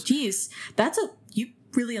those. Geez, you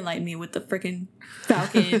really enlightened me with the freaking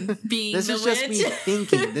Falcon being This the is witch. just me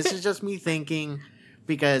thinking. This is just me thinking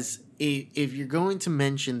because if you're going to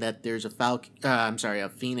mention that there's a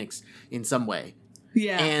phoenix in some way,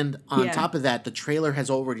 Yeah. and on top of that, the trailer has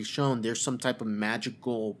already shown there's some type of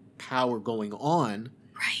magical power going on.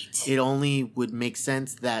 Right. It only would make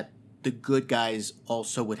sense that the good guys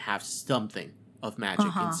also would have something of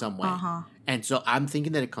magic in some way. And so I'm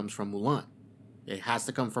thinking that it comes from Mulan. It has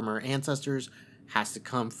to come from her ancestors, has to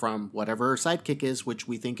come from whatever her sidekick is, which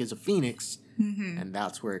we think is a phoenix, and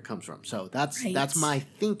that's where it comes from. So that's my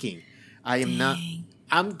thinking. I am not.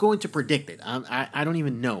 I'm going to predict it. I don't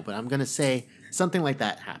even know, but I'm going to say something like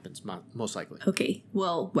that happens most likely. Okay.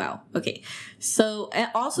 Well, wow. Okay. So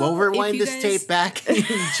also, we'll rewind this guys... tape back in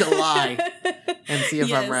July and see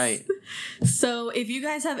if I'm right. So if you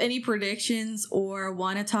guys have any predictions or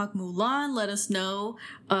want to talk Mulan, let us know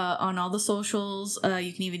on all the socials.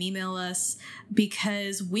 You can even email us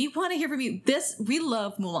because we want to hear from you. We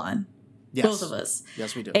love Mulan. Yes. Both of us.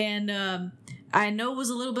 Yes, we do. And I know it was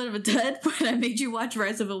a little bit of a dud when I made you watch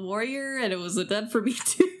Rise of a Warrior, and it was a dud for me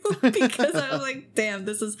too because I was like, damn,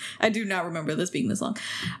 I do not remember this being this long.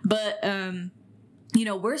 But,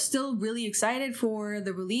 we're still really excited for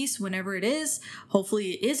the release whenever it is.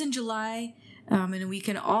 Hopefully it is in July, and we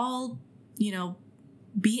can all,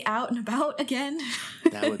 be out and about again.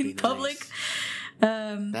 That would be in public.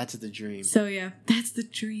 Nice. That's the dream. So yeah, that's the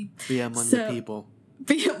dream. Be among the people.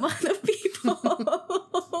 Be among the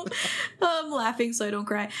people. I'm laughing so I don't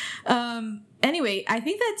cry. Anyway, I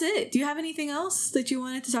think that's it. Do you have anything else that you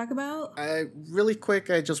wanted to talk about? Really quick,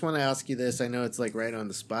 I just want to ask you this. I know it's like right on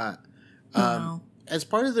the spot. As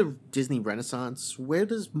part of the Disney Renaissance, where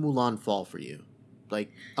does Mulan fall for you?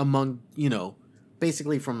 Like among,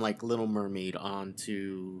 basically from like Little Mermaid on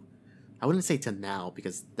to, I wouldn't say to now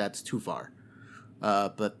because that's too far.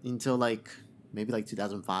 But until maybe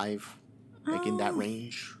 2005. Like in that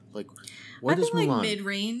range, like where does Mulan? Like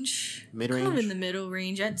mid-range, kind of in the middle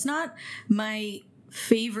range. It's not my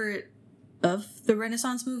favorite of the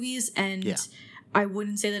Renaissance movies, and I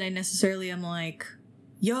wouldn't say that I necessarily am like,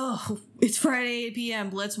 yo, it's Friday 8 p.m.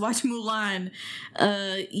 Let's watch Mulan.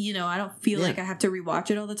 I don't feel like I have to rewatch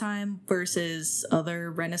it all the time versus other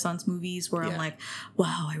Renaissance movies where I'm like,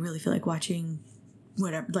 wow, I really feel like watching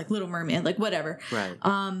whatever, like Little Mermaid, like whatever. Right.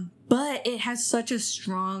 But it has such a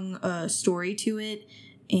strong story to it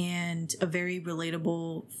and a very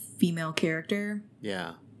relatable female character.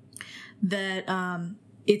 Yeah. That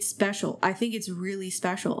it's special. I think it's really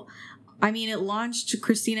special. I mean, it launched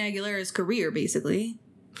Christina Aguilera's career, basically,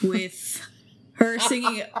 with her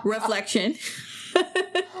singing Reflection.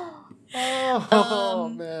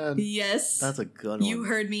 Oh, man. Yes. That's a good one. You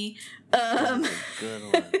heard me. That's a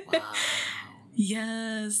good one. Wow.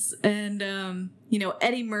 Yes. And,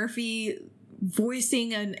 Eddie Murphy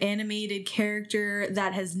voicing an animated character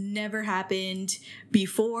that has never happened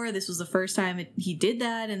before. This was the first time he did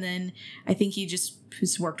that. And then I think he just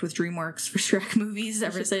worked with DreamWorks for Shrek movies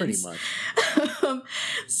ever since. Pretty much.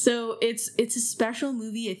 So it's a special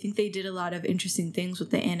movie. I think they did a lot of interesting things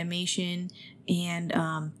with the animation. And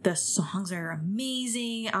the songs are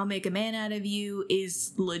amazing. I'll Make a Man Out of You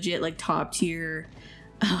is legit like top tier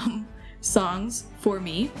songs for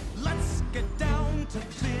me. Let's get down to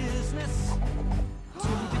business to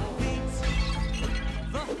defeat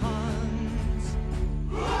the Huns.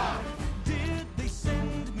 Did they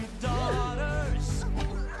send me daughters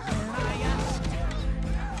when I asked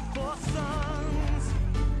for sons?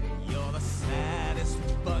 You're the saddest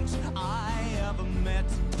bunch I ever met,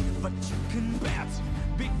 but you can bet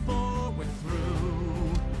before we're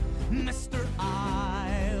through, Mr.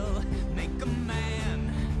 I'll make a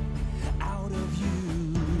man out of you.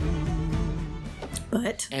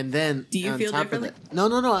 But and then do you feel differently? No.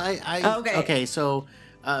 Okay, so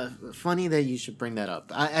funny that you should bring that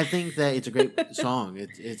up. I think that it's a great song.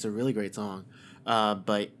 It's a really great song.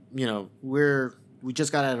 But we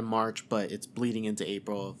just got out of March, but it's bleeding into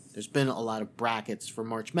April. There's been a lot of brackets for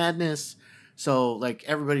March Madness. So like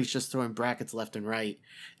everybody's just throwing brackets left and right.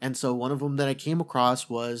 And so one of them that I came across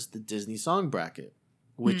was the Disney song bracket,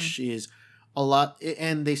 which is a lot.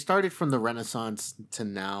 And they started from the Renaissance to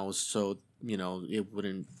now. So, it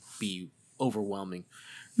wouldn't be overwhelming.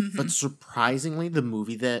 Mm-hmm. But surprisingly,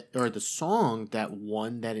 the song that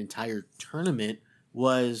won that entire tournament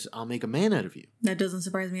was I'll Make a Man Out of You. That doesn't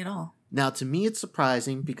surprise me at all. Now, to me, it's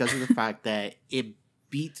surprising because of the fact that it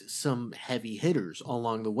beat some heavy hitters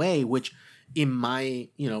along the way, which in my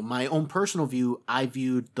own personal view, I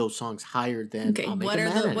viewed those songs higher than I'll Make a Man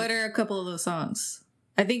Out of You. What are a couple of those songs?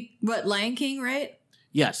 I think, Lion King, right?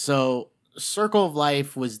 Yeah, so Circle of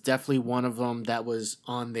Life was definitely one of them that was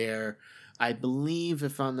on there. I believe,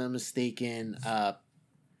 if I'm not mistaken, A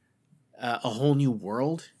Whole New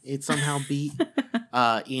World, it somehow beat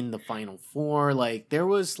in the final four. Like, there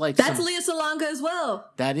was like That's Lea Salonga as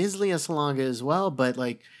well. That is Lea Salonga as well, but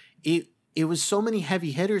like it was so many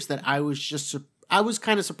heavy hitters that I was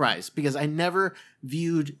kind of surprised, because I never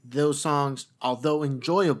viewed those songs, although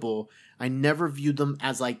enjoyable, I never viewed them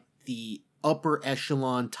as like the upper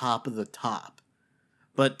echelon top of the top.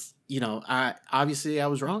 But, you know, I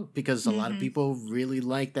was wrong, because a lot of people really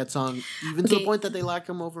like that song, even to the point that they like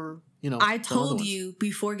them over, you know. I told you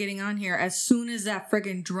before getting on here, as soon as that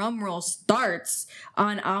friggin' drum roll starts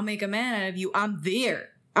on I'll Make a Man Out of You, I'm there.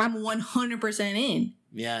 I'm 100% in.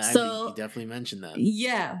 Yeah, so, you definitely mentioned that.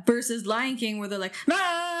 Yeah, versus Lion King, where they're like,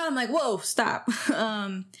 ah! I'm like, whoa, stop.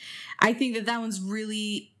 I think that one's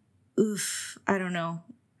really, I don't know.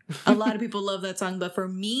 A lot of people love that song, but for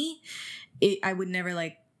me, I would never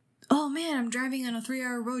like, oh man, I'm driving on a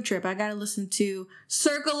 3-hour road trip, I gotta listen to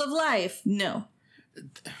Circle of Life. No.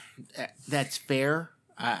 That's fair.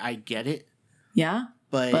 I get it. Yeah.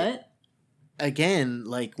 But again,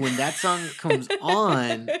 like, when that song comes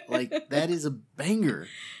on, like, that is a banger.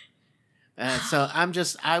 So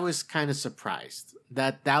I was kind of surprised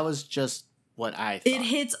that was just what I thought. It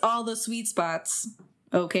hits all the sweet spots.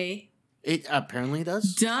 Okay. It apparently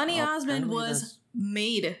does. Donny Osmond was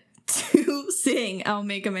made to sing I'll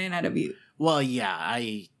Make a Man Out of You. Well, yeah,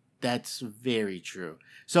 that's very true.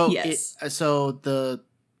 So yes. That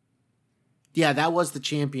was the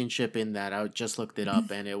championship in that. I just looked it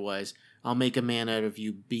up, and it was I'll Make a Man Out of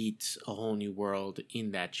You beat A Whole New World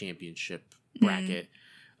in that championship bracket.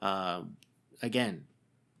 Again,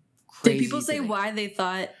 crazy. Did people say why they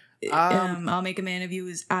thought I'll Make a Man of You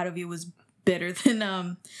was better than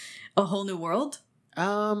A Whole New World?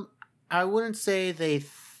 I wouldn't say they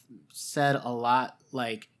said a lot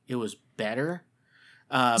like it was better.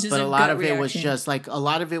 But a lot of it was just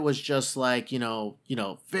like, you know,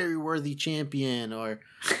 very worthy champion, or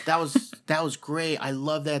that was great. I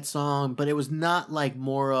love that song, but it was not like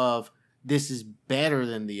more of this is better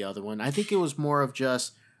than the other one. I think it was more of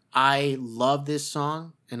just, I love this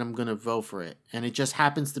song and I'm going to vote for it. And it just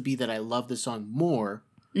happens to be that I love this song more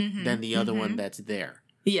than the other one that's there.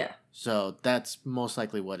 Yeah. So that's most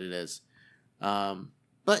likely what it is.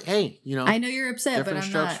 But hey, you know, I know you're upset, but I'm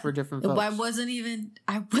strokes not. For different folks. I wasn't even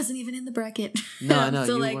in the bracket. No,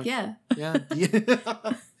 so like, yeah.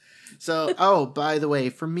 So, by the way,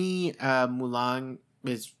 for me, Mulan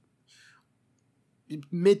is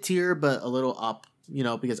mid-tier, but a little up, you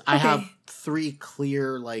know, because I have 3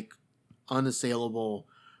 clear, like, unassailable,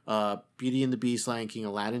 Beauty and the Beast, Lion King,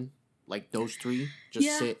 Aladdin. Like, those 3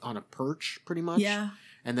 just sit on a perch, pretty much. Yeah.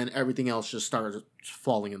 And then everything else just starts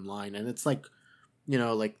falling in line. And it's like, you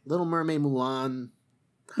know, like Little Mermaid, Mulan,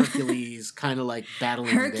 Hercules, kind of like battling.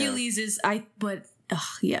 Hercules is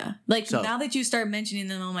yeah. Like, so, now that you start mentioning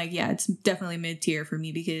them, I'm like, yeah, it's definitely mid-tier for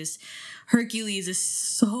me, because Hercules is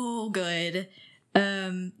so good.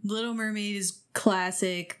 Little Mermaid is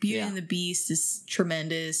classic. Beauty and the Beast is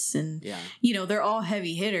tremendous, and you know, they're all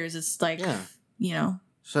heavy hitters. It's like, you know.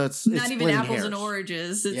 So it's not even apples and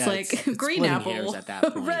oranges. It's like it's green apple, at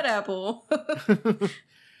that point. Red apple.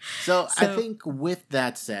 So I think with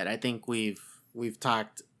that said, I think we've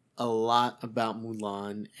talked a lot about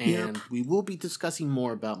Mulan, and we will be discussing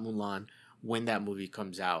more about Mulan when that movie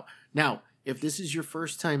comes out. Now, if this is your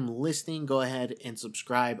first time listening, go ahead and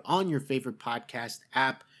subscribe on your favorite podcast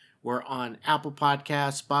app. We're on Apple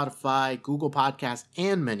Podcasts, Spotify, Google Podcasts,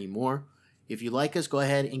 and many more. If you like us, go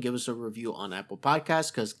ahead and give us a review on Apple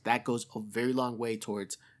Podcasts, because that goes a very long way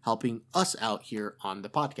towards helping us out here on the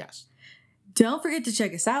podcast. Don't forget to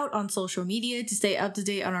check us out on social media to stay up to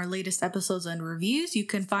date on our latest episodes and reviews. You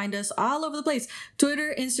can find us all over the place: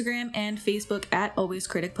 Twitter, Instagram, and Facebook at Always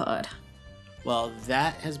Critic Pod. Well,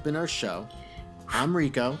 that has been our show. I'm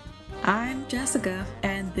Rico. I'm Jessica,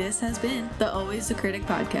 and this has been the Always the Critic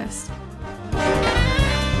Podcast.